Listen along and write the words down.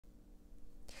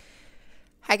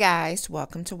Hi guys,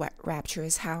 welcome to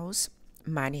Rapturous House.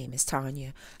 My name is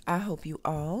Tanya. I hope you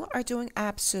all are doing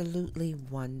absolutely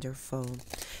wonderful.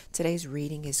 Today's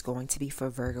reading is going to be for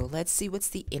Virgo. Let's see what's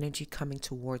the energy coming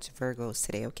towards Virgos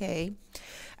today, okay?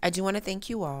 I do want to thank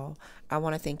you all. I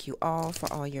want to thank you all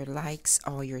for all your likes,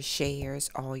 all your shares,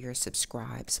 all your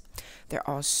subscribes. They're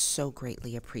all so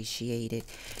greatly appreciated.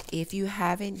 If you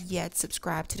haven't yet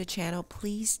subscribed to the channel,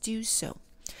 please do so.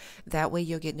 That way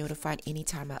you'll get notified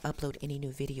anytime I upload any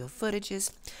new video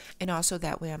footages. And also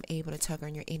that way I'm able to tug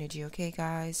on your energy, okay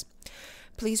guys?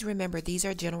 Please remember, these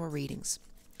are general readings.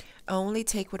 Only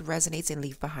take what resonates and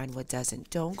leave behind what doesn't.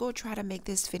 Don't go try to make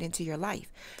this fit into your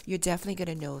life. You're definitely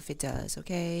going to know if it does,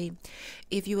 okay?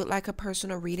 If you would like a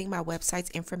personal reading, my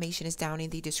website's information is down in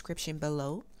the description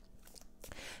below.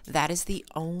 That is the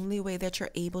only way that you're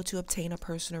able to obtain a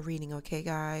personal reading, okay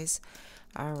guys?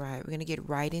 All right, we're going to get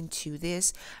right into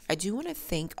this. I do want to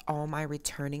thank all my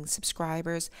returning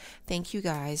subscribers. Thank you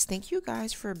guys. Thank you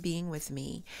guys for being with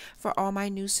me. For all my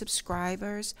new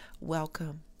subscribers,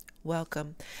 welcome.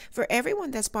 Welcome. For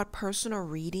everyone that's bought personal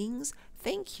readings,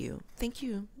 thank you. Thank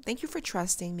you. Thank you for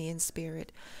trusting me in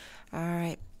spirit. All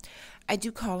right. I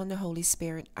do call on the Holy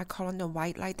Spirit. I call on the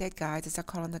white light that guides us. I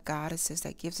call on the goddesses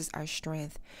that gives us our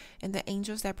strength and the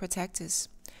angels that protect us.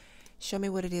 Show me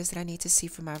what it is that I need to see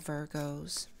for my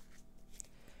Virgos.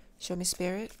 Show me,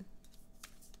 Spirit.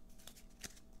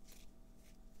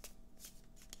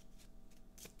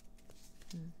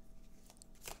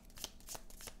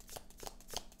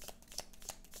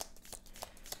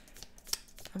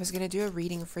 I was going to do a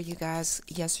reading for you guys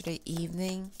yesterday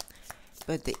evening,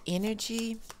 but the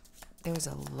energy, there was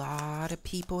a lot of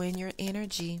people in your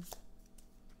energy.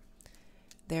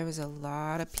 There was a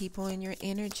lot of people in your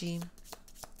energy.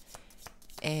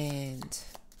 And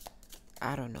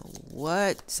I don't know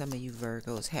what some of you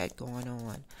Virgos had going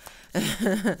on.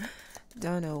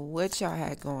 Don't know what y'all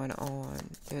had going on.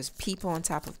 There's people on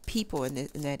top of people in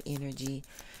that energy.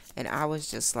 And I was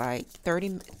just like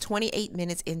 28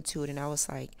 minutes into it. And I was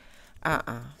like, All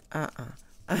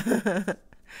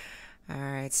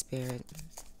right, Spirit.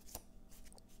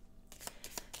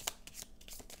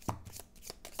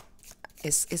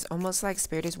 It's almost like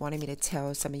Spirit is wanting me to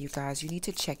tell some of you guys, you need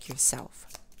to check yourself.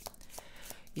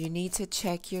 You need to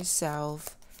check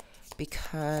yourself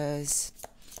because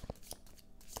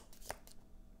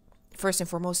first and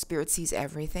foremost, Spirit sees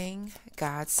everything.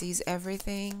 God sees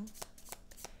everything.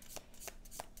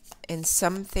 And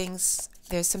some things,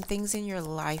 there's some things in your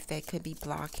life that could be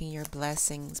blocking your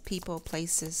blessings. People,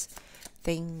 places,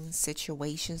 things,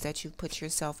 situations that you put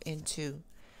yourself into.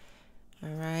 All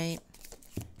right.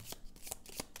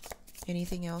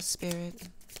 Anything else, Spirit?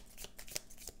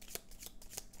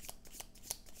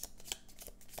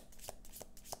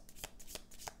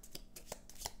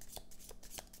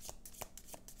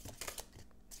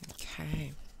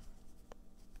 Okay.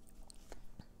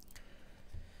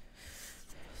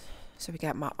 So we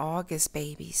got my August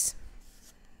babies.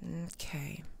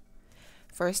 Okay.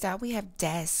 First out, we have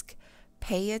desk.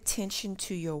 Pay attention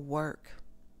to your work.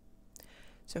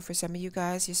 So for some of you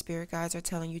guys, your spirit guides are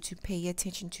telling you to pay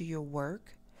attention to your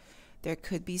work. There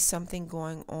could be something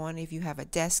going on. If you have a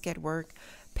desk at work,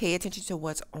 pay attention to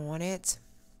what's on it.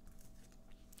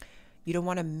 You don't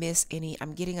want to miss any.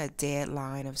 I'm getting a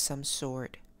deadline of some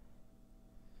sort.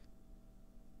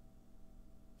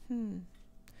 We're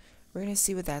going to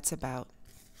see what that's about.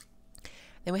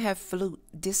 Then we have flute.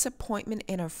 Disappointment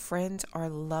in a friend or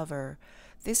lover.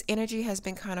 This energy has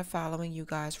been kind of following you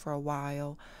guys for a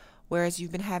while. Whereas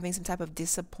you've been having some type of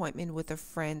disappointment with a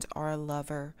friend or a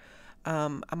lover.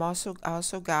 I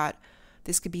also got,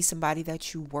 this could be somebody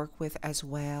that you work with as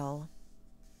well.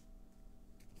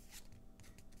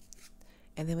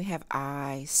 And then we have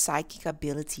I, psychic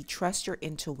ability, trust your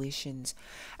intuitions.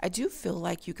 I do feel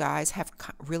like you guys have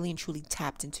really and truly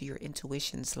tapped into your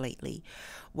intuitions lately.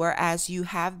 Whereas you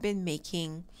have been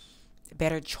making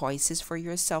better choices for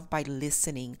yourself by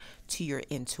listening to your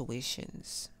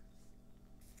intuitions.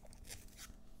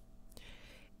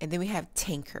 And then we have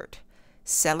tankard,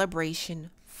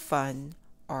 celebration, fun,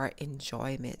 or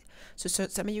enjoyment. So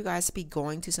some of you guys be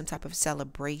going to some type of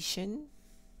celebration.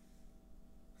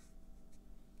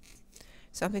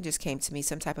 Something just came to me,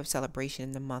 some type of celebration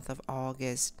in the month of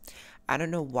August. I don't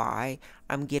know why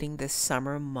I'm getting the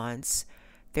summer months.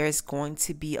 There's going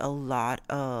to be a lot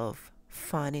of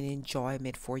fun and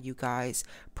enjoyment for you guys,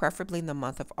 preferably in the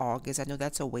month of August. I know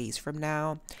that's a ways from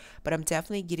now, but I'm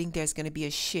definitely getting there's going to be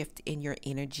a shift in your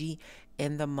energy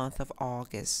in the month of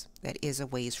August. That is a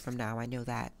ways from now. I know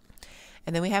that.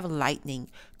 And then we have lightning.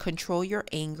 Control your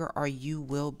anger or you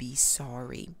will be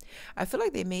sorry. I feel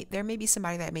like there may be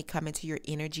somebody that may come into your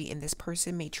energy and this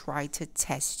person may try to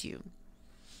test you.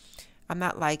 I'm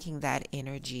not liking that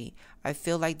energy. I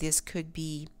feel like this could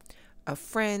be a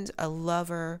friend, a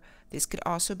lover. This could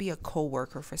also be a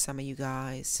co-worker for some of you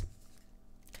guys.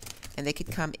 And they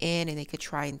could come in and they could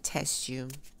try and test you.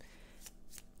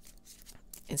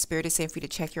 And Spirit is saying for you to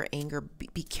check your anger.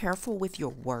 Be careful with your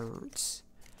words.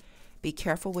 Be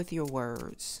careful with your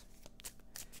words.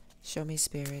 Show me,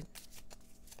 Spirit.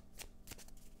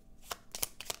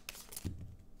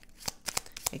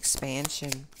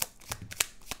 Expansion.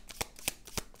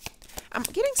 I'm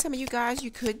getting some of you guys,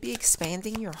 you could be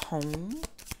expanding your home.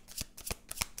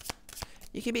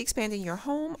 You could be expanding your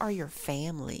home or your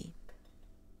family.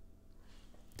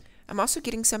 I'm also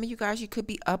getting some of you guys, you could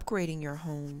be upgrading your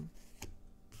home.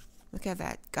 Look at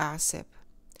that, gossip.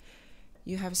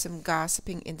 You have some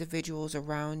gossiping individuals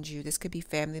around you. This could be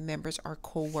family members or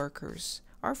co-workers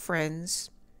or friends.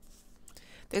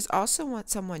 There's also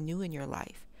someone new in your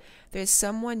life. There's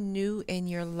someone new in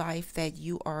your life that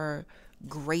you are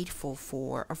grateful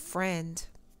for. A friend.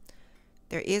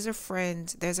 There is a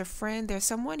friend. There's a friend. There's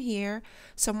someone here,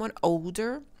 someone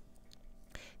older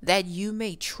that you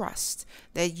may trust,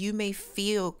 that you may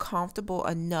feel comfortable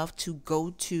enough to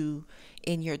go to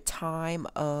in your time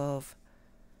of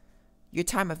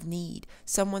need,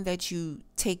 someone that you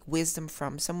take wisdom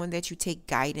from, someone that you take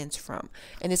guidance from.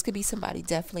 And this could be somebody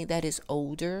definitely that is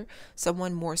older,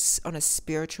 someone more on a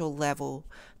spiritual level.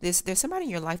 There's somebody in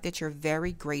your life that you're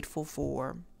very grateful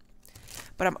for.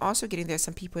 But I'm also getting there's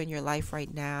some people in your life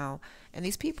right now, and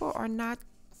these people are not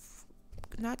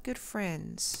good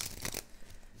friends.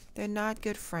 They're not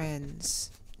good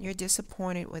friends. You're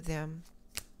disappointed with them.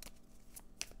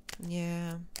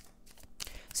 Yeah.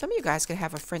 Some of you guys could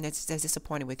have a friend that's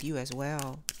disappointed with you as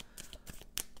well.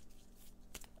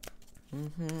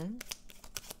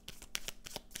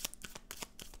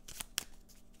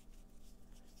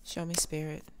 Show me,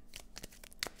 Spirit.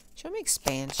 Show me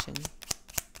expansion.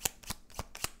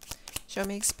 Show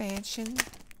me expansion.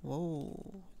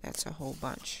 Whoa, that's a whole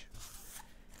bunch.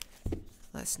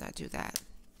 Let's not do that.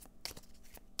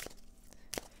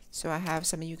 So I have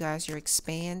some of you guys, you're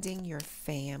expanding your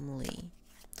family.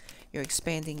 You're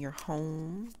expanding your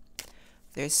home.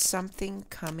 There's something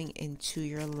coming into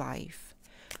your life.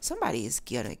 Somebody is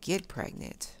gonna get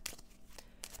pregnant.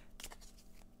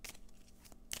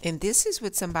 And this is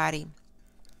with somebody.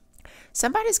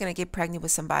 Somebody's gonna get pregnant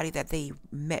with somebody that they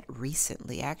met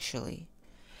recently, actually.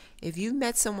 If you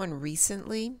met someone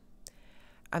recently,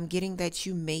 I'm getting that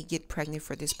you may get pregnant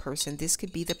for this person. This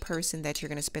could be the person that you're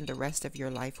gonna spend the rest of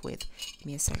your life with. Give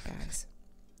me a sec, guys.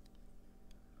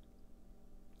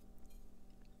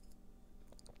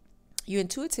 You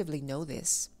intuitively know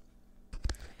this.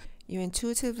 You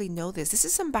intuitively know this. This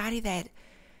is somebody that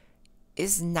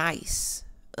is nice.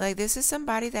 Like, this is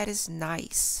somebody that is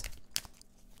nice.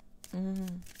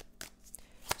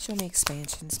 Show me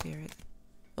expansion, Spirit.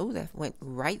 Oh, that went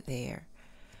right there.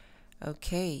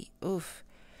 Okay. Oof.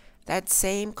 That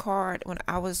same card, when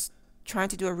I was trying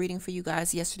to do a reading for you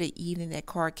guys yesterday evening, that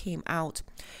card came out.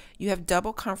 You have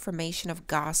double confirmation of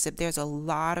gossip. There's a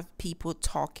lot of people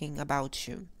talking about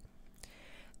you.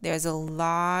 There's a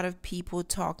lot of people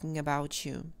talking about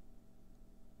you.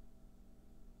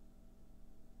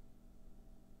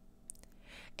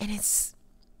 And it's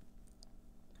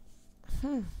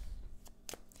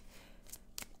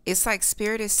like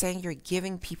Spirit is saying you're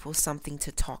giving people something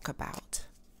to talk about.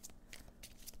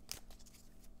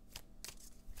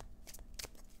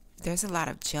 There's a lot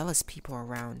of jealous people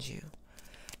around you.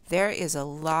 There is a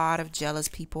lot of jealous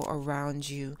people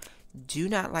around you. Do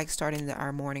not like starting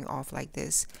our morning off like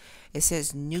this. It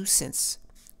says nuisance,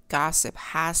 gossip,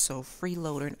 hassle,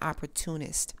 freeloader, and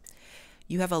opportunist.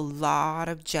 You have a lot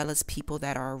of jealous people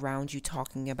that are around you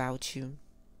talking about you.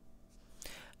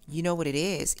 You know what it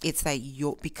is? It's like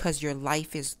because your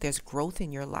life there's growth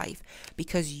in your life,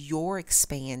 because you're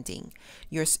expanding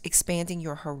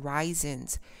your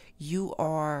horizons. You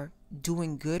are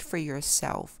doing good for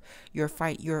yourself. Your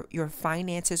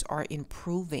finances are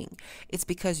improving. It's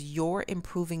because you're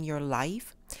improving your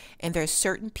life, and there's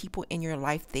certain people in your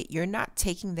life that you're not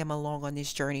taking them along on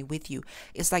this journey with you.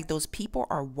 It's like those people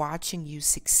are watching you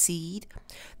succeed.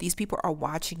 These people are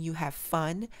watching you have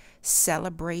fun,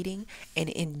 celebrating, and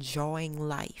enjoying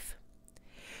life.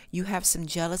 You have some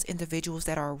jealous individuals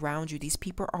that are around you. These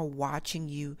people are watching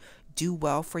you do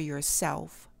well for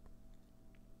yourself.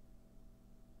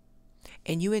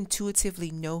 And you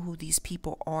intuitively know who these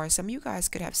people are. Some of you guys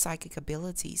could have psychic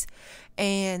abilities.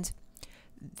 And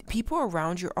People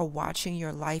around you are watching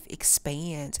your life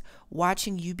expand,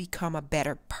 watching you become a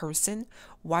better person,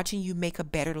 watching you make a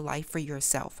better life for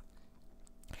yourself.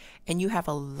 And you have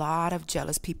a lot of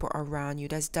jealous people around you.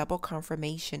 That's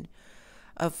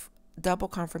of double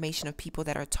confirmation of people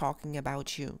that are talking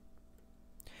about you.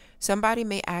 Somebody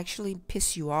may actually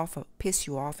piss you off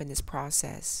in this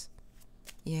process.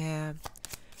 Yeah.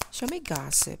 Show me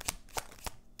gossip.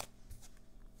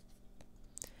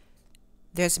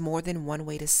 There's more than one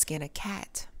way to skin a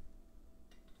cat.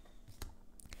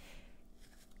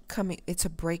 It's a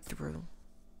breakthrough.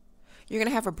 You're going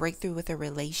to have a breakthrough with a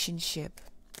relationship.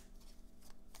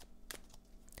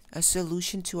 A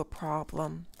solution to a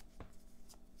problem.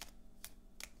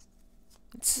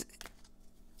 It's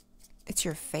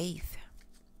your faith.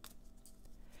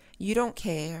 You don't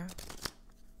care.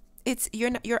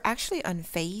 You're actually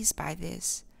unfazed by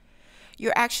this.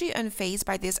 You're actually unfazed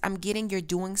by this. I'm getting you're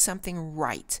doing something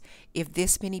right if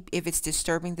it's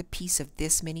disturbing the peace of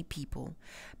this many people.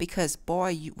 Because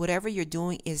boy, whatever you're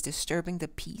doing is disturbing the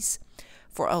peace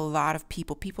for a lot of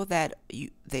people. People that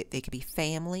they could be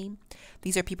family.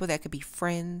 These are people that could be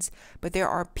friends. But there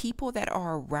are people that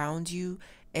are around you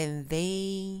and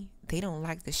they don't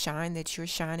like the shine that you're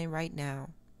shining right now.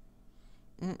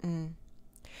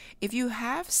 If you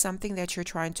have something that you're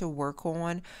trying to work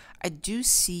on, I do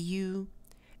see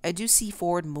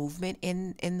forward movement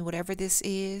in whatever this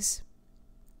is.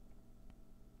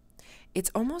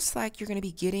 It's almost like you're going to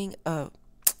be getting a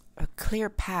clear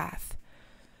path.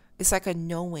 It's like a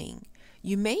knowing.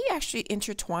 You may actually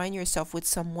intertwine yourself with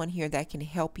someone here that can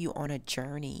help you on a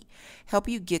journey, help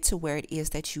you get to where it is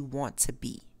that you want to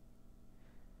be.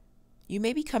 You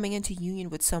may be coming into union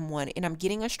with someone, and I'm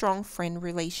getting a strong friend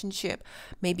relationship,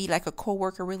 maybe like a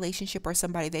coworker relationship or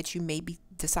somebody that you maybe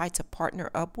decide to partner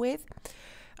up with.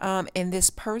 And this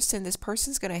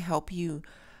person's going to help you.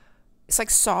 It's like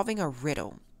solving a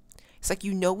riddle. It's like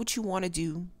you know what you want to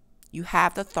do. You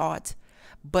have the thought,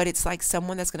 but it's like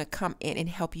someone that's going to come in and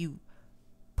help you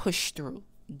push through,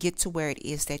 get to where it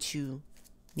is that you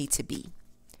need to be.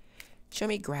 Show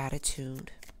me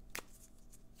gratitude.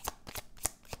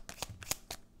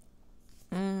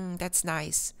 That's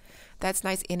nice. That's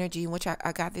nice energy, which I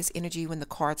got this energy when the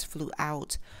cards flew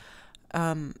out.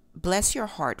 Bless your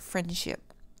heart,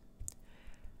 friendship.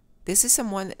 This is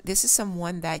someone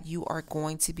that you are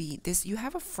going to be, you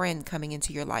have a friend coming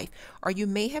into your life, or you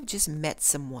may have just met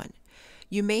someone.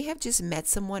 You may have just met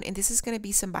someone, and this is going to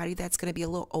be somebody that's going to be a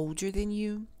little older than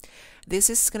you. This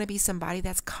is going to be somebody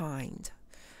that's kind.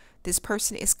 This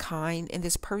person is kind, and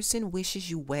this person wishes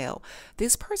you well.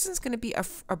 This person is going to be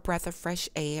a breath of fresh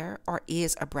air, or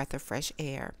is a breath of fresh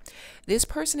air. This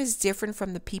person is different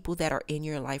from the people that are in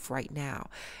your life right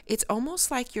now. It's almost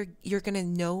like you're going to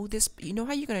know this. You know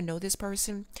how you're going to know this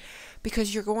person?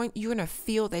 Because you're going to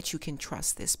feel that you can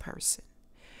trust this person.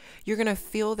 You're going to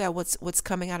feel that what's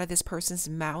coming out of this person's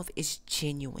mouth is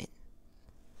genuine.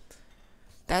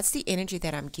 That's the energy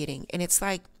that I'm getting. And it's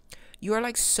like, you are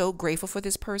like so grateful for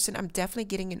this person. I'm definitely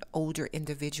getting an older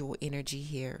individual energy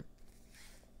here.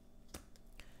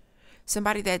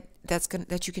 Somebody that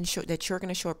you're going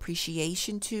to show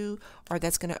appreciation to, or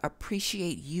that's going to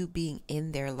appreciate you being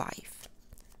in their life.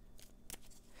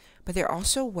 But they're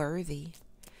also worthy.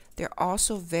 They're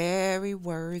also very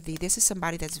worthy. This is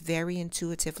somebody that's very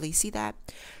intuitively. See that?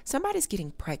 Somebody's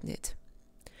getting pregnant.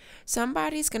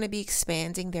 Somebody's going to be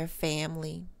expanding their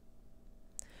family.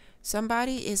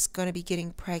 Somebody is going to be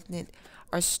getting pregnant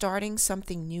or starting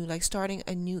something new, like starting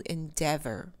a new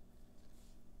endeavor.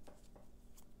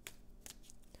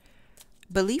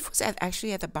 Belief was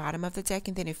actually at the bottom of the deck,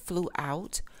 and then it flew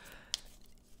out.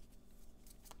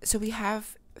 So we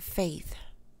have faith.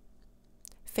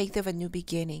 Faith of a new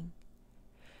beginning.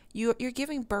 You're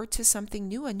giving birth to something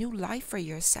new, a new life for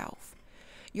yourself.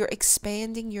 You're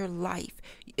expanding your life.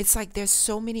 It's like there's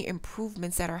so many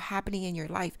improvements that are happening in your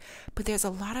life, but there's a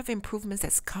lot of improvements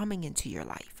that's coming into your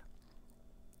life.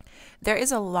 There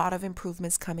is a lot of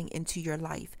improvements coming into your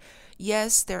life.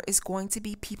 Yes, there is going to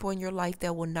be people in your life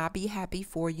that will not be happy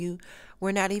for you.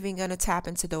 We're not even going to tap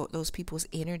into those people's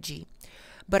energy.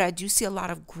 But I do see a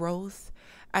lot of growth.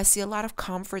 I see a lot of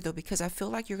comfort, though, because I feel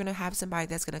like you're going to have somebody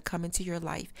that's going to come into your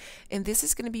life. And this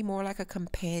is going to be more like a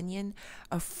companion,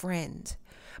 a friend.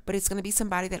 But it's going to be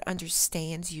somebody that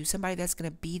understands you, somebody that's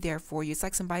going to be there for you. It's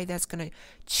like somebody that's going to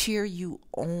cheer you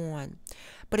on.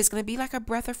 But it's going to be like a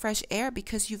breath of fresh air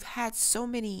because you've had so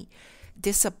many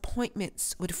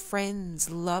disappointments with friends,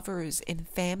 lovers, and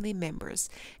family members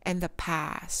in the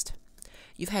past.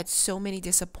 You've had so many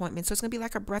disappointments. So it's going to be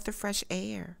like a breath of fresh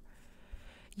air.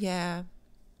 Yeah.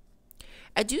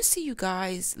 I do see you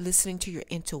guys listening to your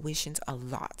intuitions a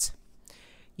lot.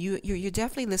 You're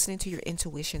definitely listening to your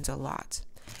intuitions a lot.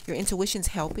 Your intuition's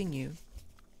helping you,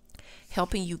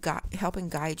 helping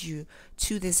guide you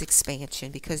to this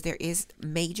expansion, because there is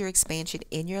major expansion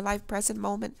in your life. Present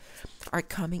moment are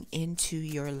coming into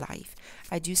your life.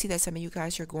 I do see that some of you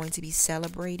guys are going to be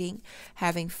celebrating,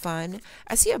 having fun.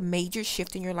 I see a major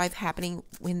shift in your life happening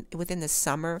within the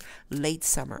summer, late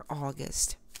summer,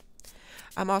 August.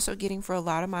 I'm also getting, for a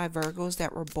lot of my Virgos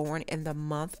that were born in the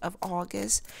month of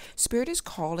August, Spirit is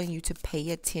calling you to pay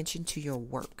attention to your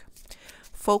work.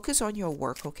 Focus on your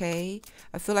work, okay?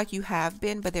 I feel like you have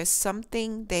been, but there's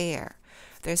something there.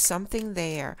 There's something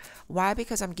there. Why?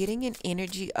 Because I'm getting an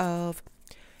energy of,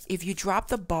 if you drop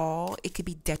the ball, it could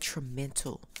be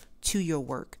detrimental to your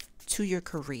work, to your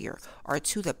career, or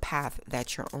to the path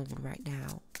that you're on right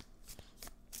now.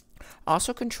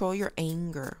 Also, control your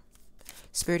anger.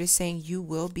 Spirit is saying you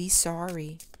will be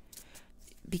sorry.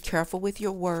 Be careful with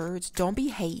your words. Don't be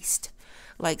haste.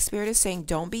 Like, Spirit is saying,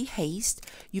 don't be haste.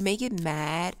 You may get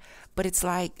mad, but it's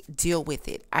like, deal with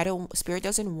it. Spirit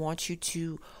doesn't want you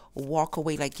to walk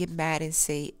away, like get mad and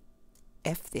say,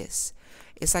 F this.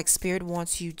 It's like Spirit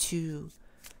wants you to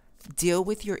deal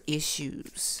with your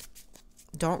issues.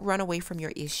 Don't run away from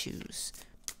your issues.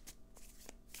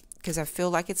 Because I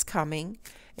feel like it's coming,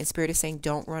 and Spirit is saying,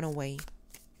 don't run away.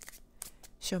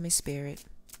 Show me, Spirit.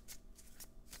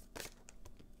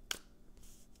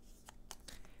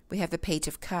 We have the Page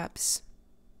of Cups.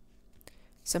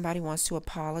 Somebody wants to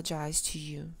apologize to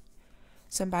you.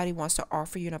 Somebody wants to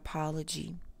offer you an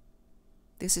apology.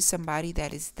 This is somebody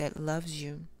that loves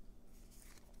you.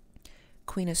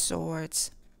 Queen of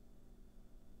Swords.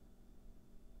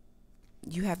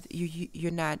 You're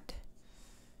not.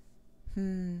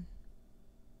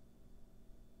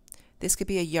 This could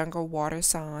be a younger water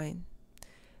sign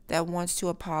that wants to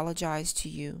apologize to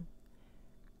you.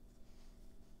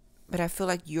 But I feel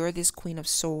like you're this Queen of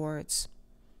Swords.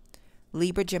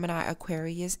 Libra, Gemini,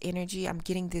 Aquarius energy. I'm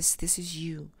getting this. This is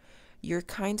you. You're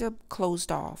kind of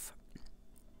closed off.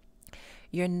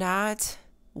 You're not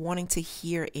wanting to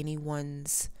hear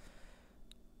anyone's.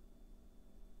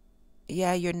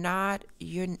 Yeah, you're not.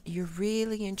 You're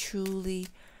really and truly.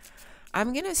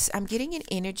 I'm getting an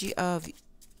energy of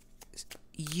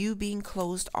you being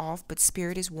closed off, but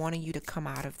Spirit is wanting you to come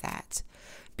out of that.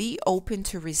 Be open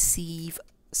to receive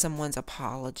someone's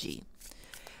apology,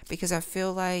 because I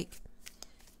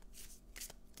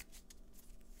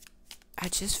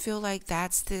just feel like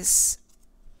that's this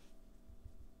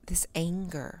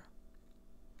anger.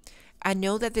 I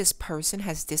know that this person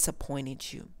has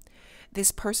disappointed you.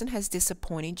 This person has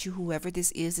disappointed you, whoever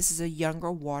this is. This is a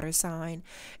younger water sign,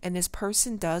 and this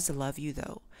person does love you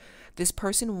though. This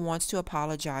person wants to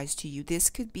apologize to you. This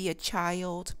could be a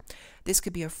child, this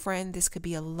could be a friend, this could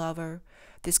be a lover,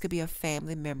 this could be a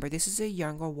family member. This is a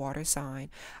younger water sign.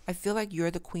 I feel like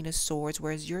you're the Queen of Swords,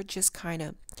 whereas you're just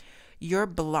you're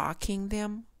blocking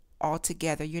them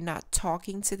altogether. You're not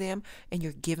talking to them, and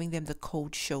you're giving them the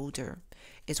cold shoulder,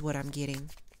 is what I'm getting.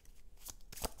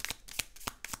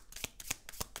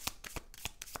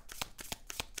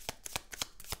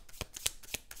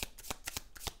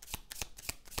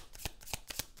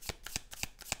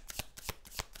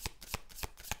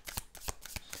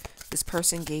 This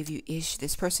person gave you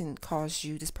this person caused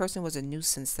you, this person was a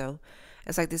nuisance though.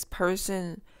 It's like this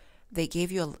person,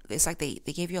 it's like they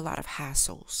gave you a lot of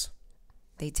hassles.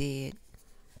 They did.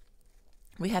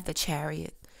 We have the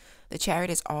Chariot. The Chariot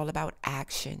is all about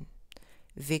action,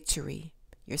 victory,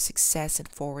 your success and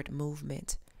forward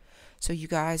movement. So you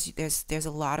guys, there's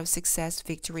a lot of success,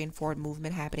 victory, and forward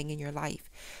movement happening in your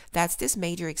life. That's this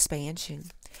major expansion.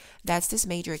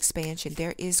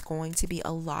 There is going to be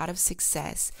a lot of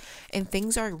success, and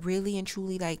things are really and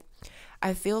truly like,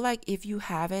 I feel like if you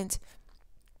haven't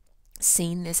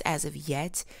seen this as of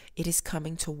yet, it is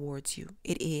coming towards you.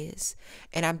 It is.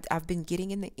 And I've been getting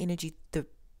in the energy, the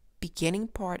beginning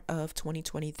part of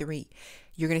 2023,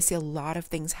 you're going to see a lot of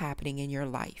things happening in your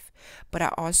life. But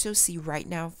I also see right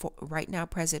now,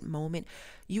 present moment,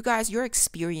 you guys, you're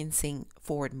experiencing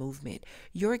forward movement.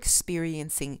 You're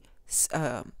experiencing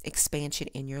expansion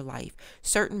in your life,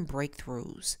 certain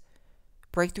breakthroughs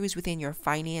within your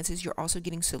finances. You're also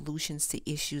getting solutions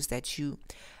to issues that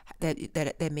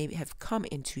maybe have come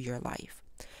into your life.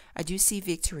 I do see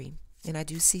victory, and I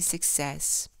do see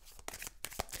success.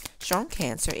 Strong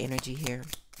Cancer energy here.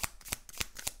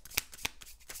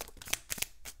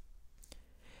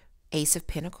 Ace of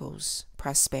Pentacles,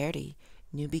 prosperity,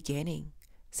 new beginning.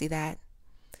 See that?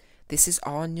 This is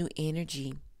all new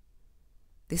energy.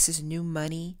 This is new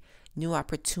money, new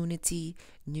opportunity,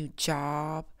 new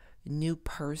job, new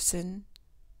person.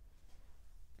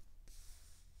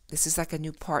 This is like a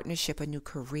new partnership, a new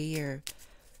career.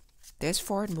 There's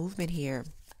forward movement here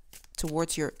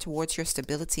towards your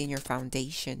stability and your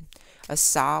foundation. A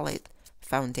solid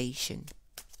foundation.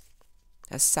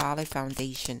 A solid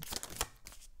foundation.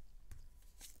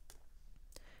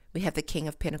 We have the King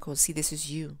of Pentacles. See, this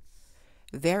is you.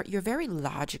 You're very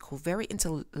logical, very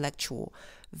intellectual.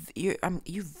 You're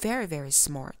very, very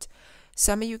smart.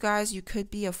 Some of you guys, you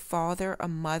could be a father, a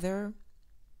mother,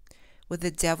 with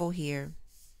the devil here.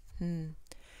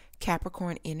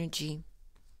 Capricorn energy.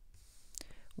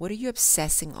 What are you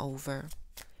obsessing over?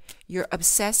 You're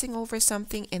obsessing over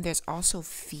something, and there's also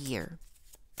fear.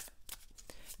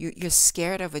 You're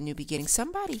scared of a new beginning.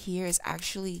 Somebody here is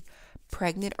actually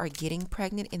pregnant or getting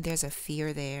pregnant, and there's a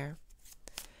fear there.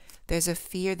 There's a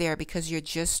fear there because you're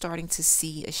just starting to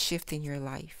see a shift in your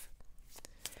life.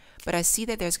 But I see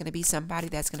that there's going to be somebody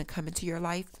that's going to come into your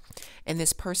life, and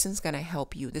this person's going to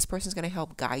help you. This person's going to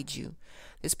help guide you.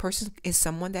 This person is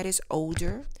someone that is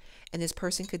older, and this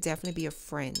person could definitely be a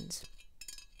friend.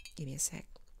 Give me a sec.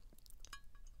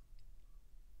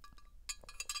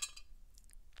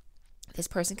 This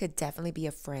person could definitely be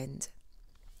a friend.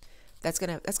 That's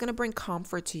gonna bring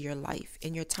comfort to your life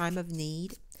in your time of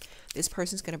need. This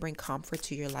person's gonna bring comfort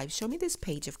to your life. Show me this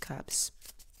Page of Cups.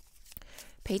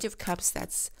 Page of Cups,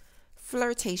 that's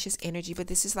flirtatious energy, but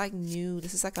this is like new.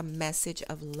 This is like a message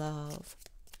of love.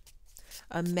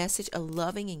 A message, a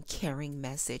loving and caring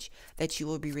message that you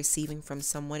will be receiving from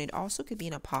someone. It also could be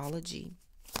an apology.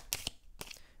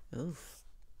 Oof.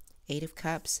 8 of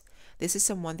Cups. This is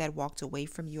someone that walked away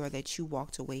from you or that you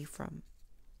walked away from.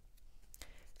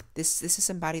 This is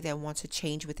somebody that wants to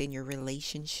change within your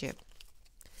relationship.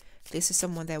 This is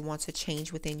someone that wants to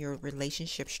change within your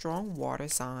relationship. Strong water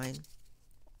sign.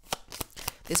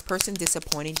 This person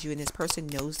disappointed you, and this person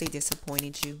knows they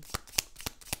disappointed you.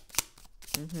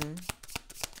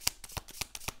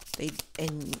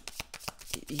 And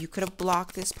you could have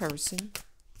blocked this person.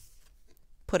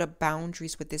 Put up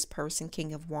boundaries with this person.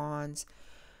 King of Wands.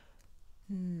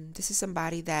 This is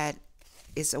somebody that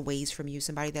is away from you,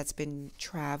 somebody that's been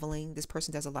traveling. This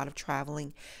person does a lot of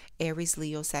traveling. Aries,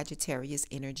 Leo, Sagittarius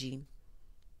energy.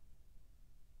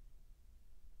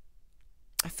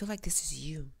 I feel like this is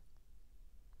you.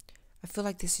 I feel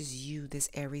like this is you, this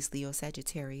Aries, Leo,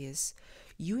 Sagittarius.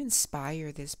 You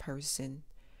inspire this person.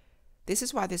 This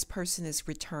is why this person is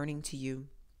returning to you.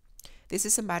 This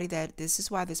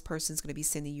is why this person's going to be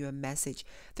sending you a message.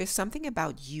 There's something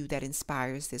about you that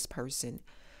inspires this person.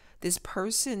 This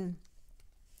person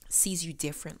sees you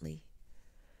differently.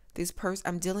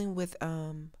 I'm dealing with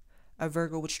a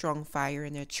Virgo with strong fire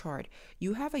in their chart.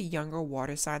 You have a younger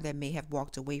water sign that may have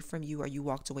walked away from you, or you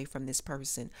walked away from this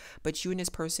person. But you and this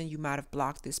person, you might have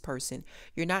blocked this person.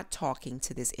 You're not talking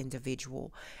to this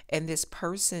individual. And this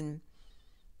person,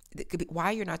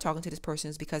 why you're not talking to this person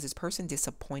is because this person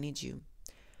disappointed you.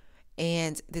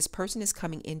 And this person is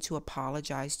coming in to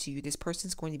apologize to you. This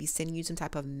person's going to be sending you some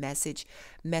type of message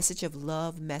of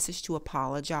love, message to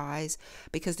apologize,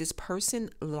 because this person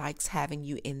likes having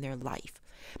you in their life.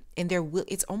 And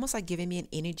it's almost like giving me an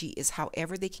energy is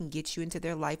however they can get you into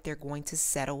their life, they're going to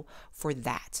settle for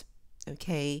that.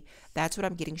 Okay, that's what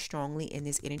I'm getting strongly in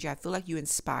this energy. I feel like you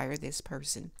inspire this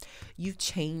person. You've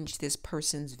changed this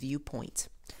person's viewpoint.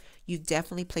 You've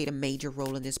definitely played a major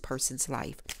role in this person's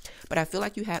life. But I feel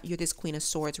like you're this Queen of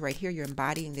Swords right here. You're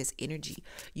embodying this energy.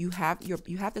 You have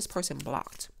this person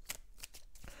blocked.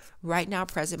 Right now,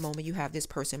 present moment, you have this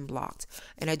person blocked.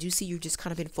 And I do see you've just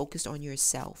kind of been focused on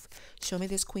yourself. Show me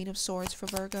this Queen of Swords for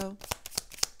Virgo.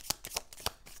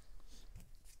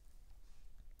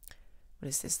 What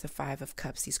is this? The 5 of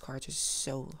Cups. These cards are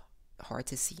so hard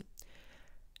to see.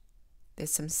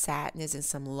 There's some sadness and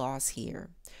some loss here.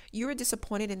 You're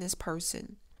disappointed in this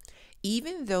person.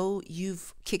 Even though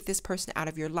you've kicked this person out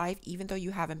of your life, even though you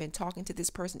haven't been talking to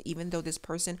this person, even though this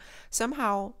person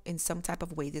somehow, in some type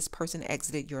of way, this person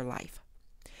exited your life.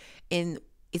 And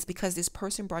it's because this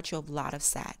person brought you a lot of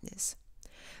sadness.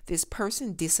 This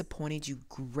person disappointed you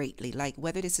greatly. Like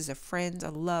whether this is a friend, a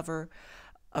lover,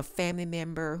 a family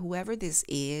member, whoever this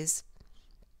is,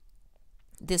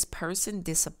 this person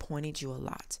disappointed you a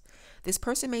lot. This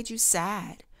person made you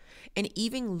sad. And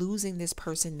even losing this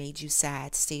person made you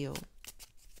sad still.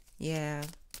 Yeah.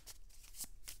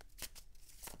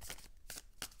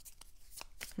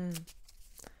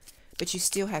 But you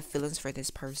still have feelings for this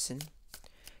person.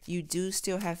 You do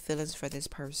still have feelings for this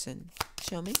person.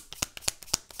 Show me.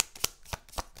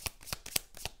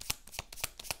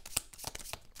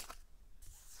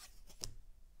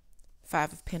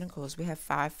 Five of Pentacles. We have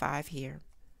 5-5 here.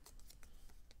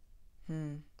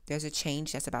 There's a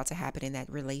change that's about to happen in that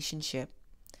relationship.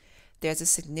 There's a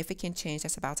significant change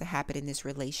that's about to happen in this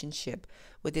relationship.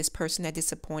 With this person that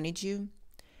disappointed you,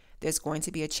 there's going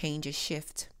to be a change, a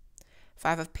shift.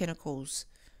 Five of Pentacles.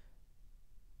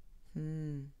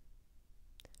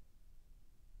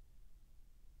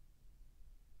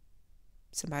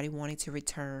 Somebody wanting to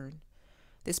return.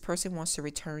 This person wants to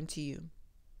return to you.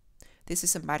 This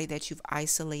is somebody that you've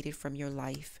isolated from your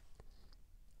life.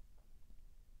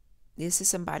 This is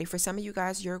somebody, for some of you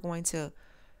guys, it's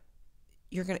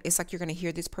like you're going to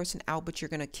hear this person out, but you're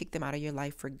going to kick them out of your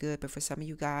life for good. But for some of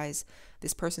you guys,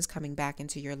 this person's coming back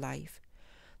into your life.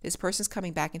 This person's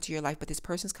coming back into your life, but this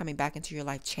person's coming back into your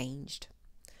life changed.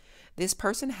 This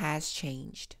person has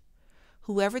changed.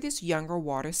 Whoever this younger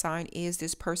water sign is,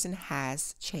 this person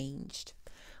has changed.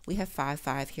 We have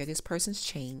 5-5 here. This person's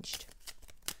changed.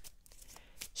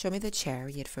 Show me the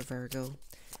Chariot for Virgo.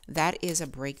 That is a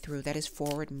breakthrough. That is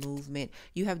forward movement.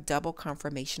 You have double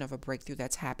confirmation of a breakthrough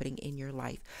that's happening in your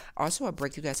life. Also a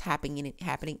breakthrough that's happening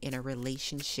in a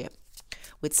relationship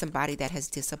with somebody that has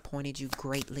disappointed you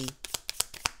greatly.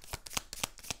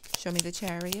 Show me the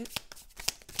Chariot.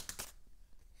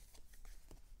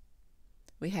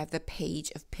 We have the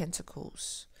Page of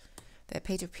Pentacles. That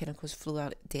Page of Pentacles flew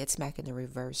out dead smack in the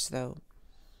reverse, though.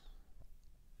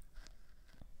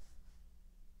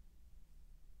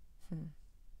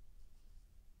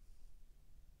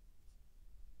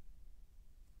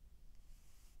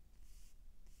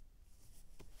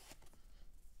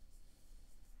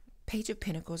 Page of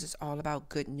Pentacles is all about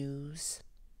good news.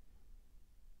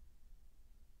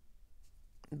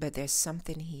 But there's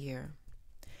something here.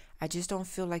 I just don't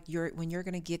feel like when you're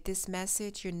going to get this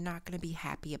message, you're not going to be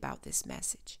happy about this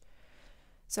message.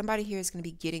 Somebody here is going to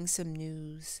be getting some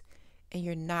news, and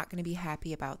you're not going to be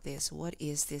happy about this. What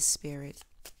is this, Spirit?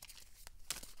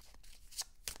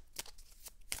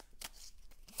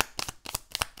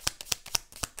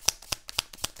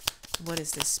 What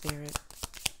is this, Spirit?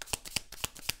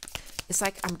 It's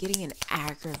like I'm getting an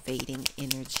aggravating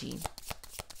energy.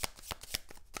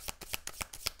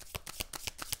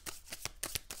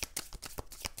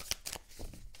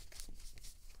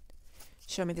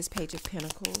 Show me this Page of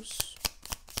Pentacles.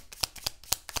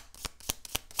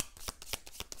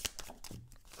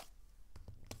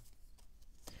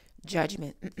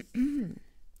 Judgment.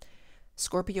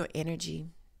 Scorpio energy.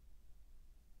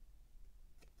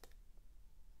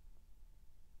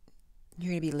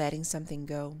 You're going to be letting something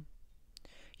go.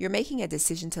 You're making a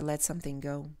decision to let something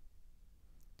go.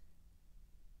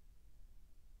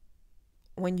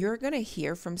 When you're going to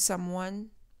hear from someone,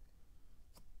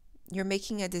 you're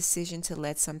making a decision to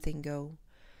let something go.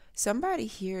 Somebody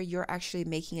here, you're actually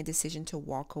making a decision to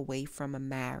walk away from a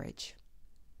marriage.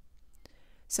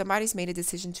 Somebody's made a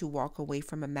decision to walk away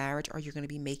from a marriage, or you're going to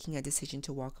be making a decision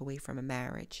to walk away from a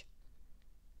marriage.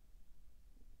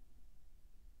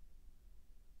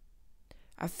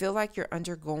 I feel like you're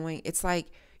undergoing, it's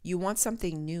like you want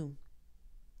something new.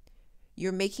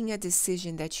 You're making a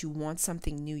decision that you want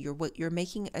something new. You're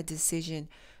making a decision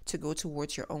to go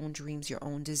towards your own dreams, your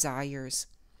own desires.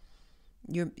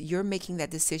 You're making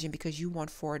that decision because you want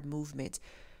forward movement.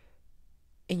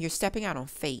 And you're stepping out on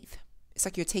faith. It's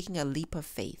like you're taking a leap of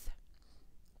faith.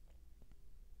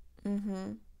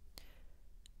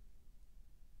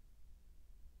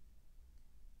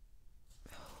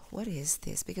 What is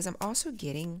this? Because I'm also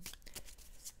getting...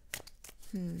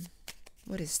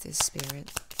 What is this,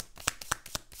 Spirit?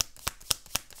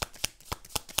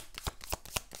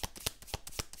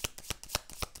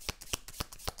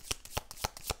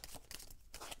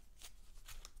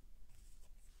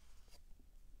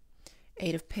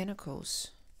 Eight of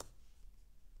Pentacles.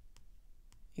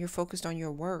 You're focused on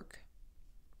your work.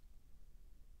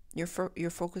 You're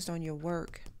focused on your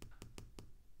work.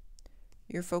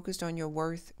 You're focused on your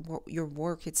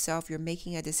work itself. You're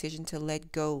making a decision to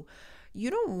let go. You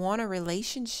don't want a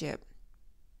relationship.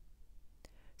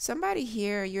 Somebody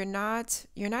here, you're not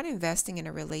investing in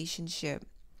a relationship.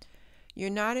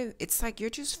 It's like you're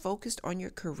just focused on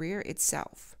your career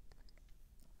itself.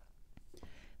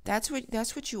 That's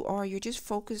what you are. You're just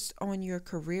focused on your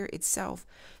career itself.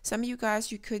 Some of you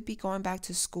guys, you could be going back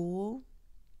to school,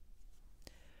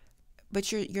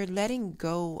 but you're letting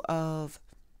go of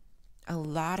a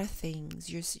lot of things.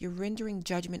 You're rendering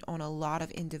judgment on a lot of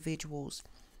individuals.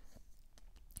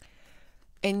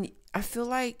 And I feel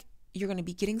like you're going to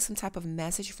be getting some type of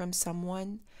message from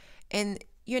someone, and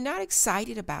you're not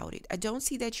excited about it. I don't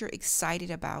see that you're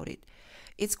excited about it.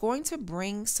 It's going to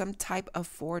bring some type of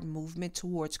forward movement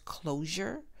towards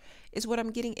closure, is what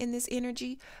I'm getting in this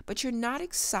energy. But you're not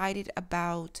excited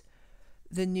about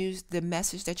the news, the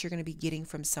message that you're going to be getting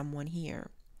from someone here,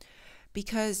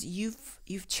 because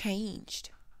you've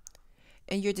changed.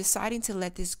 And you're deciding to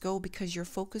let this go because you're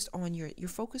focused on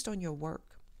your work.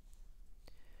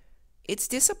 It's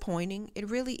disappointing. It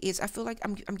really is. I feel like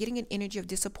I'm getting an energy of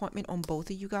disappointment on both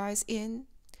of you guys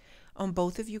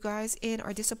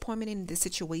or disappointment in the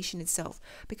situation itself.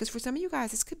 Because for some of you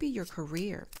guys, this could be your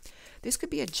career. This could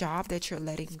be a job that you're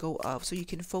letting go of so you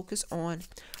can focus on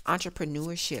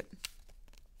entrepreneurship.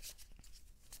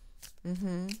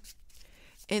 And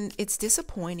it's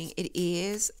disappointing. It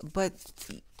is, but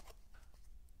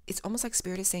it's almost like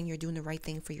Spirit is saying you're doing the right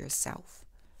thing for yourself.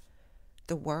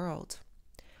 The world.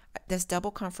 That's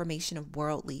double confirmation of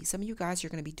worldly. Some of you guys are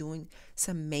going to be doing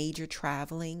some major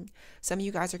traveling. Some of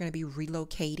you guys are going to be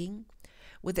relocating.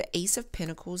 With the Ace of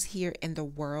Pentacles here in the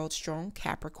world, strong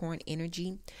Capricorn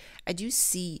energy, I do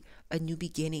see a new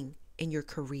beginning in your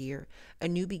career, a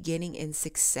new beginning in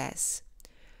success.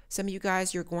 Some of you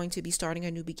guys, you're going to be starting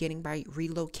a new beginning by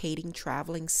relocating,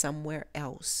 traveling somewhere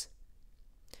else.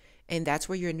 And that's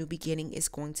where your new beginning is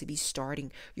going to be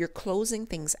starting. You're closing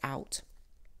things out.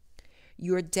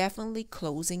 You're definitely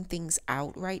closing things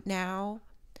out right now.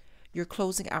 You're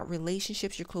closing out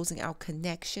relationships. You're closing out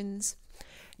connections.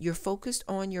 You're focused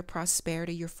on your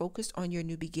prosperity. You're focused on your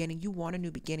new beginning. You want a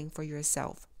new beginning for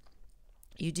yourself.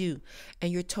 You do.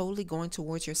 And you're totally going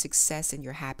towards your success and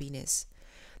your happiness.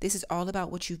 This is all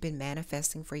about what you've been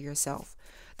manifesting for yourself.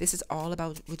 This is all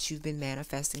about what you've been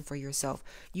manifesting for yourself.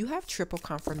 You have triple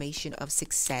confirmation of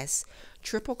success,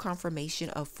 triple confirmation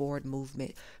of forward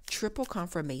movement, triple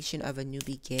confirmation of a new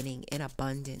beginning in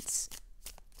abundance.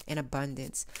 In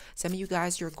abundance. Some of you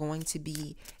guys, you're going to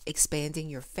be expanding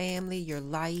your family, your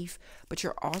life, but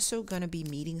you're also going to be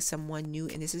meeting someone new,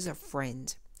 and this is a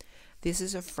friend. This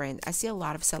is a friend. I see a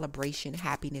lot of celebration,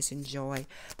 happiness, and joy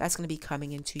that's going to be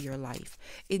coming into your life.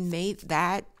 It may,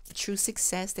 that true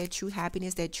success, that true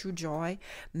happiness, that true joy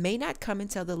may not come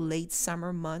until the late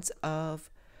summer months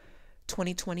of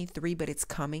 2023, but it's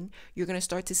coming. You're going to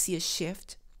start to see a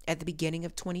shift at the beginning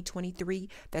of 2023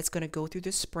 that's going to go through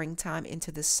the springtime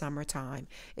into the summertime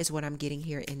is what I'm getting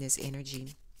here in this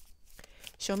energy.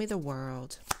 Show me the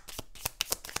world.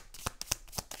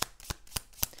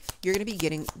 You're going to be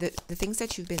getting the things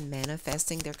that you've been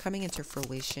manifesting. They're coming into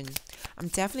fruition. I'm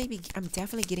definitely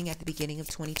getting at the beginning of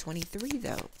 2023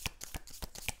 though.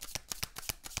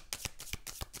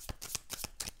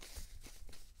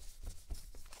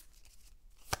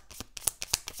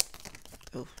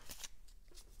 Oh,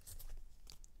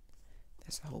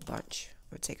 that's a whole bunch.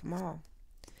 We'll take them all.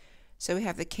 So we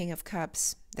have the King of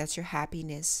Cups. That's your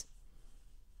happiness.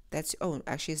 That's, oh,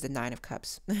 actually it's the Nine of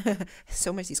Cups.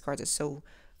 So much, these cards are so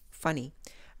funny.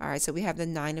 All right, so we have the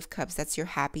Nine of Cups. That's your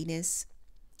happiness.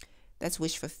 That's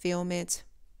wish fulfillment.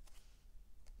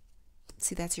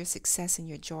 See, that's your success and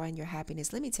your joy and your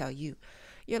happiness. Let me tell you,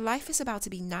 your life is about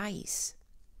to be nice.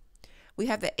 We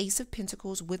have the Ace of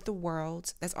Pentacles with the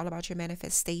World. That's all about your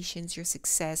manifestations, your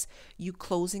success, you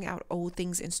closing out old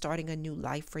things and starting a new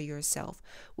life for yourself.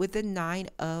 With the Nine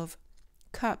of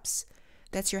Cups,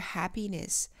 that's your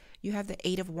happiness. You have the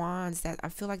Eight of Wands. That I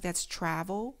feel like that's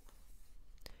travel.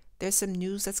 There's some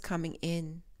news that's coming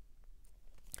in.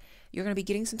 You're going to be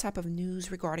getting some type of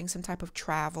news regarding some type of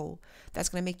travel that's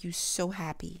going to make you so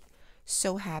happy.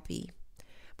 So happy.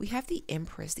 We have the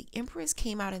Empress. The Empress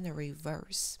came out in the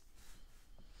reverse.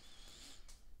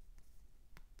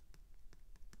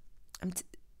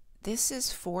 This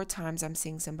is 4 times I'm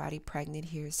seeing somebody pregnant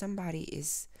here.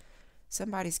 Somebody's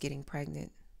getting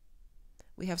pregnant.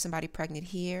 We have somebody pregnant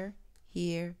here,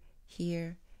 here,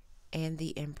 here, and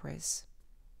the Empress.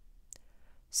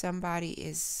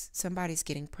 Somebody's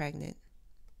getting pregnant.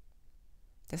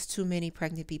 That's too many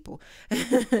pregnant people.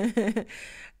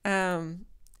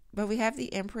 But we have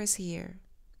the Empress here.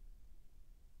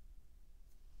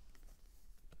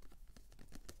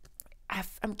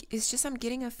 I'm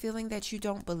getting a feeling that you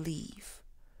don't believe.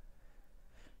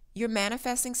 You're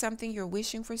manifesting something, you're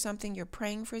wishing for something, you're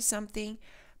praying for something,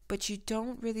 but you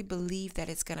don't really believe that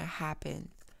it's going to happen.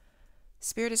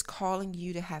 Spirit is calling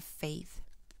you to have faith.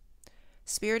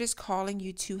 Spirit is calling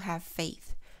you to have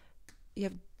faith. You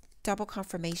have double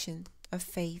confirmation of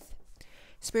faith.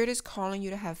 Spirit is calling you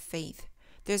to have faith.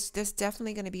 There's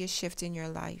definitely going to be a shift in your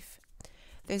life.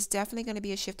 There's definitely going to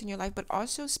be a shift in your life, but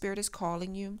also Spirit is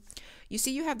calling you. You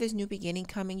see, you have this new beginning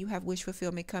coming. You have wish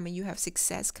fulfillment coming. You have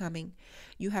success coming.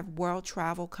 You have world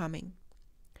travel coming.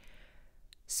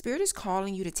 Spirit is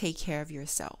calling you to take care of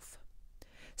yourself.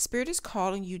 Spirit is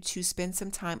calling you to spend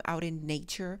some time out in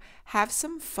nature, have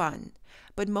some fun.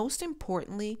 But most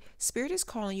importantly, Spirit is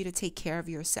calling you to take care of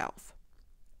yourself.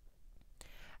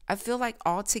 I feel like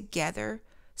altogether,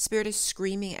 Spirit is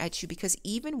screaming at you because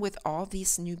even with all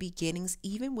these new beginnings,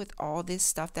 even with all this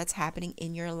stuff that's happening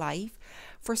in your life,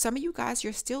 for some of you guys,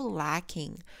 you're still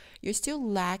lacking. You're still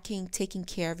lacking taking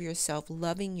care of yourself,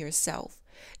 loving yourself,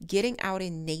 getting out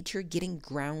in nature, getting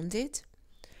grounded,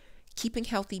 keeping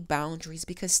healthy boundaries,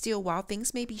 because still, while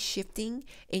things may be shifting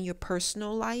in your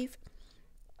personal life,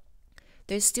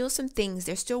 there's still some things,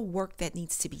 there's still work that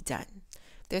needs to be done.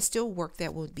 There's still work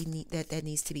that will be that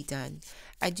needs to be done.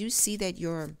 I do see that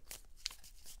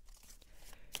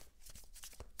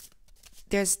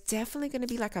there's definitely going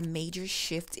to be like a major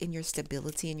shift in your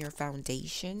stability and your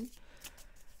foundation.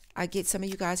 I get some of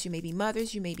you guys, you may be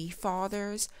mothers, you may be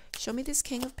fathers. Show me this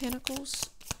King of Pentacles.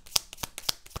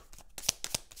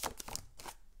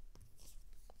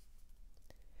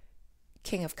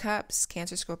 King of Cups,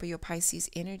 Cancer, Scorpio, Pisces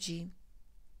energy.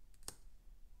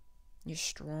 You're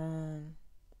strong.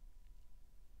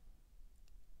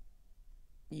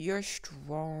 You're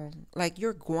strong. Like,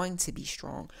 you're going to be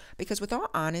strong. Because with all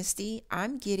honesty,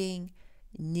 I'm getting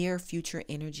near future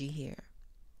energy here.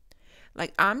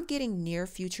 Like, I'm getting near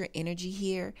future energy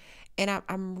here. And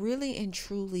I'm really and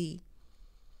truly,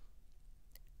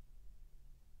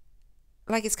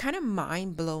 like, it's kind of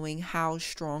mind-blowing how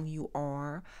strong you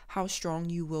are, how strong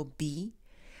you will be.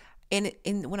 And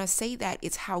when I say that,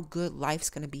 it's how good life's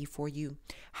going to be for you,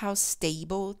 how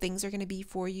stable things are going to be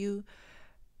for you.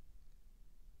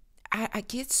 I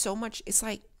get so much, it's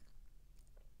like,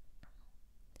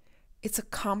 it's a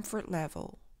comfort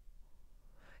level.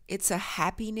 It's a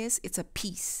happiness. It's a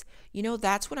peace. You know,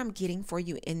 that's what I'm getting for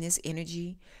you in this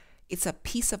energy. It's a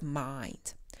peace of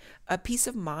mind. A peace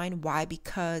of mind. Why?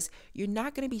 Because you're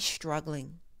not going to be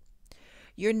struggling.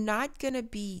 You're not going to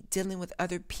be dealing with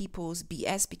other people's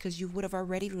BS because you would have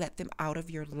already let them out of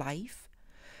your life.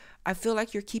 I feel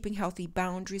like you're keeping healthy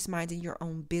boundaries, minding your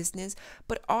own business,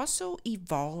 but also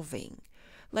evolving.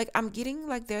 Like, I'm getting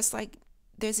like there's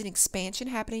an expansion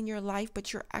happening in your life,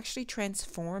 but you're actually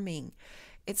transforming.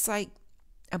 It's like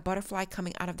a butterfly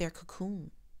coming out of their cocoon.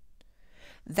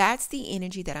 That's the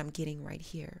energy that I'm getting right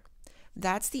here.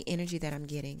 That's the energy that I'm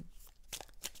getting.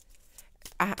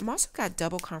 I'm also got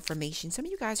double confirmation. Some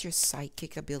of you guys, your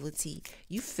psychic ability,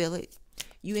 you feel it.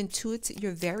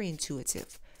 You're very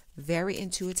intuitive. Very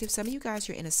intuitive. Some of you guys,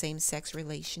 you're in a same-sex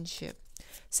relationship.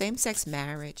 Same-sex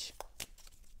marriage.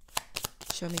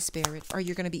 Show me, Spirit. Or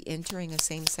you're going to be entering a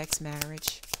same-sex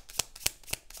marriage.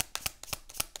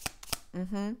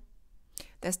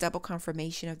 That's double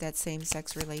confirmation of that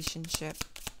same-sex relationship.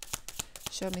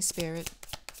 Show me, Spirit.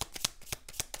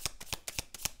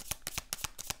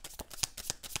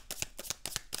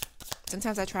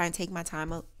 Sometimes I try and take my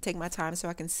time so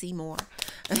I can see more.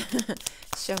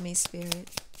 Show me, Spirit.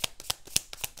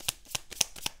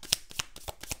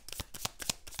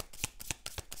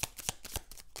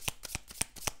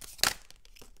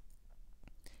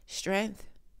 Strength.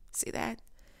 See that?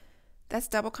 That's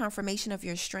double confirmation of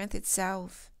your strength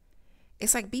itself.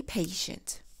 It's like, be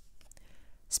patient.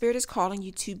 Spirit is calling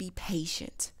you to be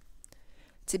patient.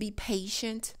 To be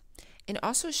patient and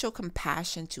also show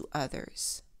compassion to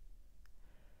others.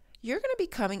 You're going to be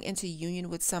coming into union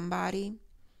with somebody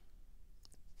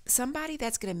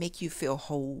that's going to make you feel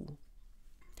whole.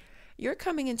 You're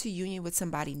coming into union with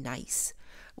somebody nice.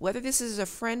 Whether this is a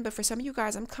friend, but for some of you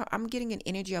guys, I'm getting an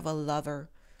energy of a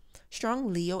lover.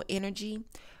 Strong Leo energy,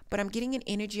 but I'm getting an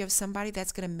energy of somebody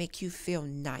that's going to make you feel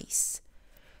nice.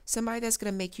 Somebody that's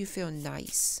going to make you feel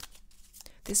nice.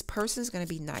 This person's going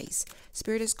to be nice.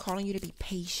 Spirit is calling you to be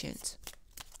patient.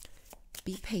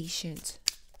 Be patient.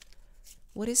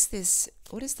 What is this?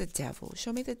 What is the devil?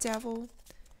 Show me the devil. It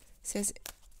says,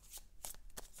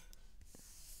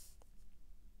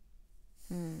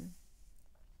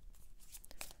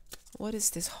 what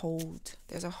is this hold?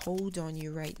 There's a hold on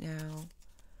you right now.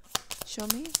 Show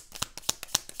me.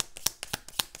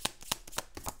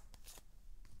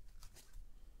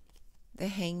 The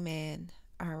Hangman.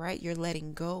 All right, you're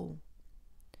letting go.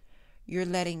 You're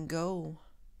letting go.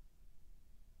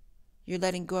 You're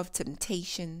letting go of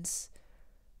temptations,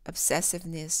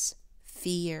 obsessiveness,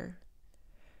 fear.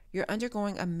 You're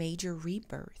undergoing a major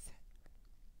rebirth.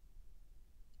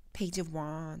 Page of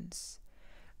Wands.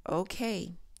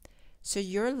 Okay. So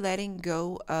you're letting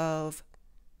go of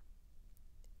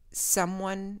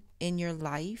someone in your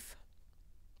life.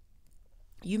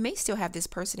 You may still have this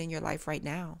person in your life right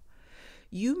now.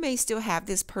 You may still have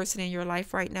this person in your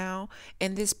life right now,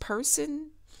 and this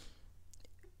person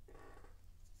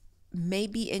may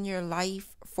be in your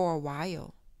life for a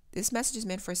while. This message is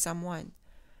meant for someone.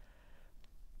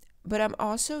 But I'm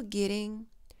also getting,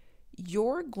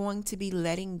 you're going to be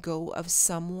letting go of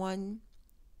someone.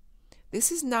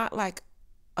 This is not like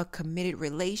a committed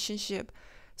relationship.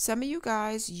 Some of you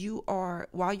guys,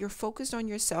 while you're focused on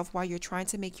yourself, while you're trying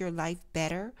to make your life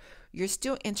better, you're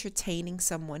still entertaining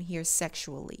someone here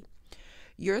sexually.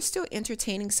 You're still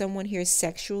entertaining someone here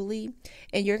sexually,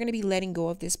 and you're going to be letting go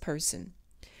of this person.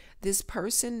 This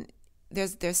person,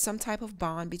 there's some type of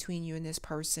bond between you and this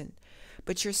person,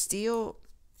 but you're still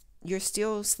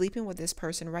sleeping with this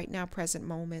person right now, present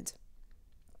moment.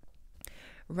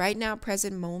 Right now,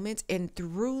 present moment, and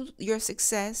through your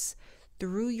success,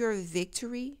 through your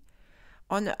victory,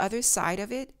 on the other side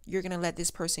of it, you're going to let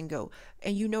this person go.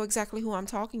 And you know exactly who I'm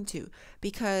talking to,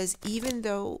 because even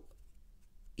though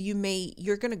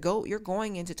you're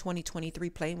going into 2023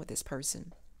 playing with this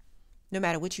person. No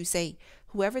matter what you say,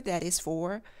 whoever that is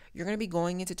for, you're going to be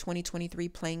going into 2023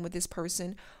 playing with this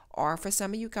person. Or for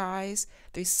some of you guys,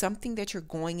 there's something that you're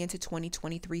going into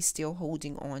 2023 still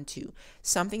holding on to.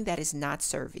 Something that is not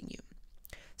serving you.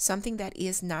 Something that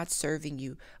is not serving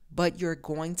you, but you're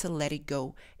going to let it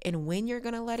go. And when you're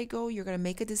going to let it go, you're going to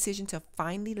make a decision to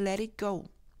finally let it go,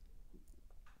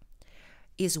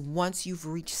 is once you've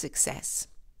reached success.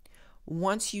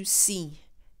 Once you see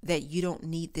that you don't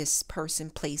need this person,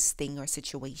 place, thing, or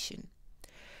situation.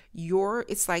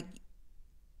 It's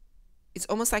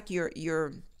almost like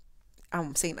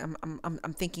I'm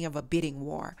thinking of a bidding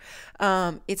war.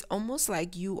 It's almost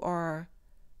like you are,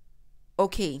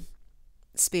 okay,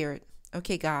 Spirit,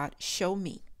 okay, God, show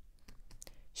me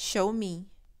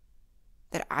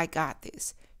that I got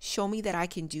this. Show me that I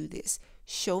can do this.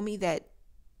 Show me that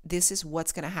this is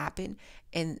what's going to happen,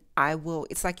 and I will.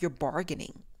 It's like you're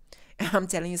bargaining. I'm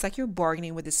telling you, it's like you're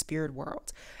bargaining with the spirit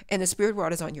world, and the spirit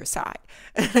world is on your side.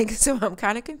 So I'm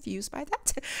kind of confused by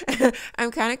that.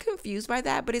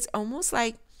 But it's almost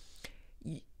like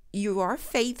you are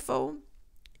faithful,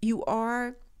 you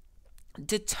are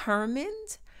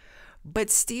determined,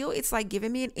 but still it's like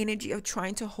giving me an energy of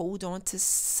trying to hold on to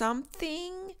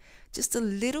something, just a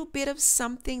little bit of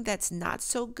something that's not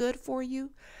so good for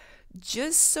you,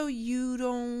 just so you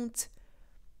don't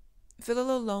feel a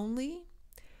little lonely,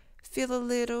 feel a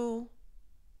little,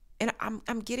 and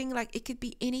I'm getting like it could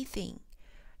be anything.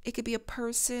 It could be a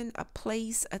person, a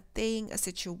place, a thing, a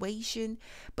situation,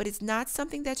 but it's not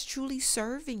something that's truly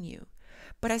serving you.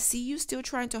 But I see you still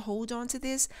trying to hold on to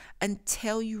this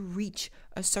until you reach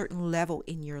a certain level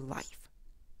in your life.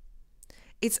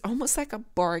 It's almost like a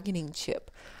bargaining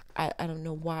chip. I don't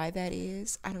know why that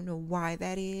is. I don't know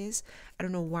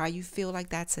why you feel like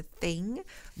that's a thing,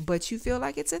 but you feel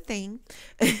like it's a thing.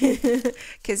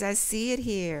 Because I see it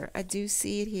here. I do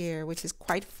see it here, which is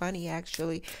quite funny,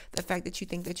 actually. The fact that you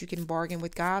think that you can bargain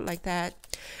with God like that.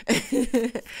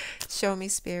 Show me,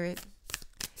 Spirit.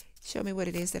 Show me what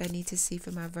it is that I need to see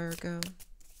for my Virgo.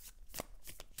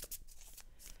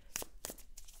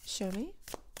 Show me.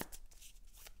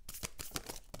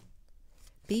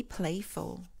 Be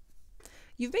playful.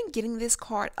 You've been getting this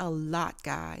card a lot,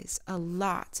 guys. A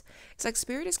lot. It's like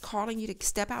Spirit is calling you to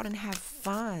step out and have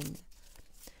fun.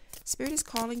 Spirit is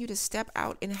calling you to step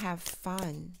out and have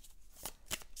fun.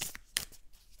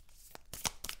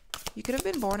 You could have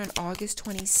been born on August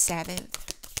 27th.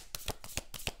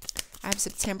 I have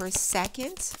September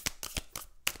 2nd,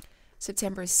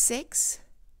 September 6th,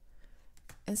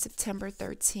 and September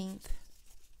 13th.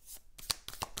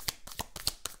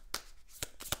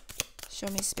 Show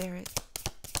me, Spirit.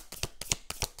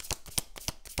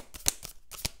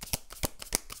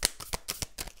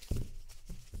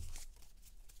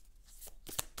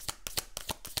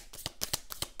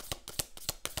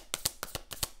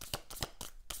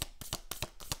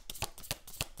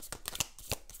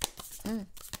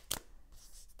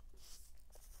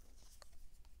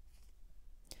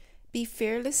 Be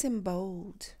fearless and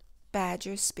bold.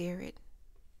 Badger Spirit.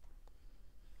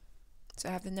 So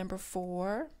I have the number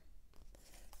 4.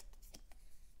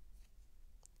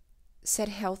 Set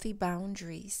healthy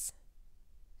boundaries.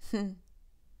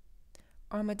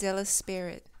 Armadillo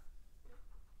Spirit.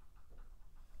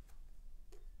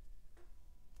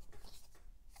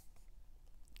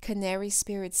 Canary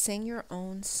Spirit, sing your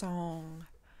own song.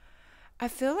 I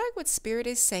feel like what Spirit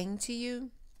is saying to you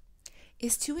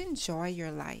is to enjoy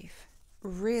your life.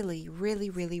 Really,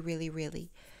 really, really, really, really.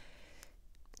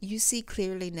 You see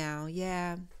clearly now,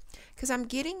 yeah. Because I'm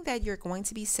getting that you're going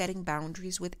to be setting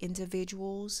boundaries with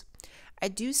individuals. I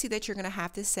do see that you're going to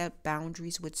have to set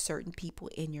boundaries with certain people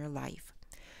in your life.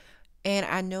 And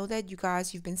I know that you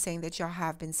guys, you've been saying that y'all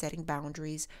have been setting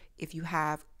boundaries. If you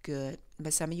have, good.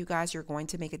 But some of you guys, you're going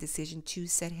to make a decision to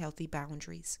set healthy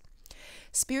boundaries.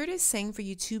 Spirit is saying for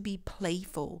you to be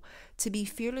playful, to be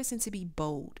fearless, and to be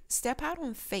bold. Step out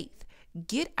on faith.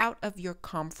 Get out of your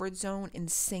comfort zone and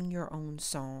sing your own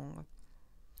song.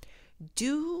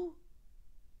 Do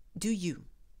you.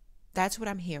 That's what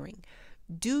I'm hearing.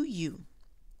 Do you.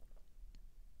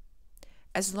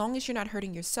 As long as you're not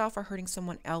hurting yourself or hurting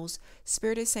someone else,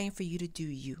 Spirit is saying for you to do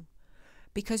you.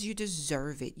 Because you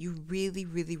deserve it. You really,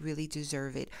 really, really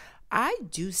deserve it. I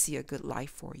do see a good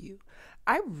life for you.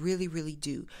 I really, really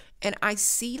do. And I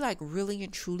see like really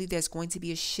and truly there's going to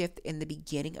be a shift in the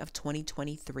beginning of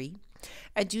 2023.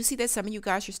 I do see that some of you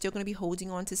guys are still going to be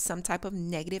holding on to some type of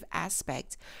negative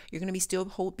aspect. You're going to be still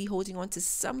be holding on to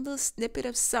some little snippet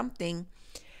of something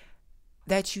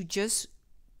that you just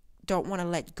don't want to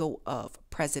let go of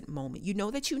present moment. You know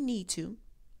that you need to,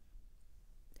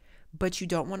 but you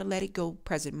don't want to let it go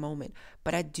present moment.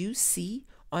 But I do see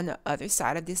on the other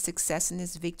side of this success and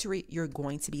this victory, you're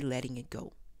going to be letting it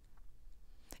go.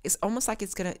 It's almost like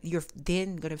you're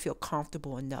then going to feel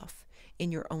comfortable enough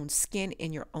in your own skin,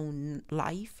 in your own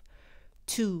life,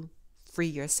 to free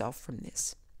yourself from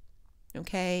this.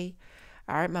 Okay?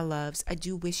 All right, my loves. I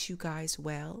do wish you guys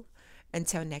well.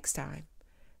 Until next time.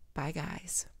 Bye,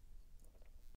 guys.